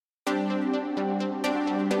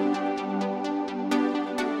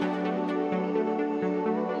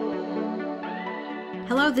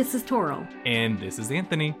Hello, this is Toral. And this is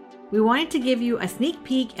Anthony. We wanted to give you a sneak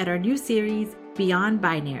peek at our new series, Beyond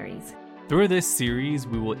Binaries. Through this series,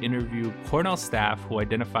 we will interview Cornell staff who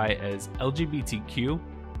identify as LGBTQ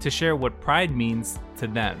to share what pride means to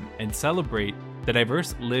them and celebrate the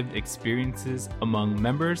diverse lived experiences among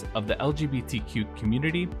members of the LGBTQ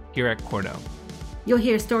community here at Cornell. You'll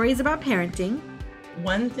hear stories about parenting.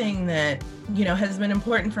 One thing that, has been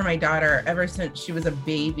important for my daughter ever since she was a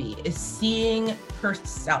baby is seeing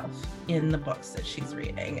herself in the books that she's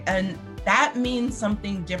reading. And that means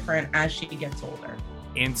something different as she gets older.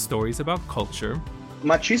 And stories about culture.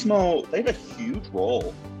 Machismo played a huge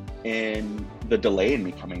role in the delay in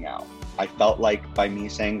me coming out. I felt like by me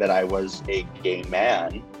saying that I was a gay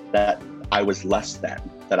man, that I was less than,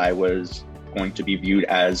 that I was going to be viewed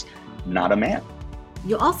as not a man.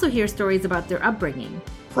 You'll also hear stories about their upbringing.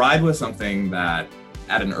 Pride was something that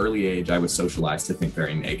at an early age I was socialized to think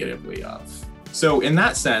very negatively of. So in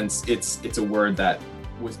that sense, it's a word that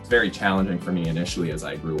was very challenging for me initially as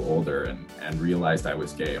I grew older and realized I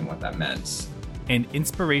was gay and what that meant. And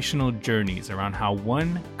inspirational journeys around how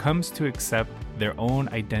one comes to accept their own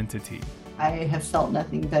identity. I have felt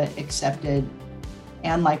nothing but accepted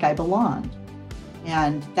and like I belonged.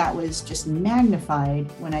 And that was just magnified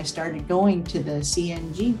when I started going to the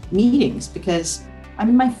CNG meetings because I'm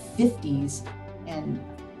in my 50s and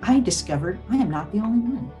I discovered I am not the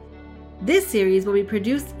only one. This series will be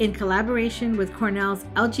produced in collaboration with Cornell's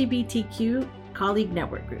LGBTQ Colleague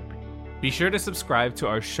Network Group. Be sure to subscribe to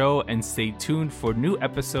our show and stay tuned for new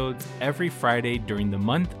episodes every Friday during the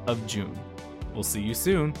month of June. We'll see you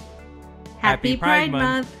soon. Happy Pride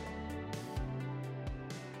Month!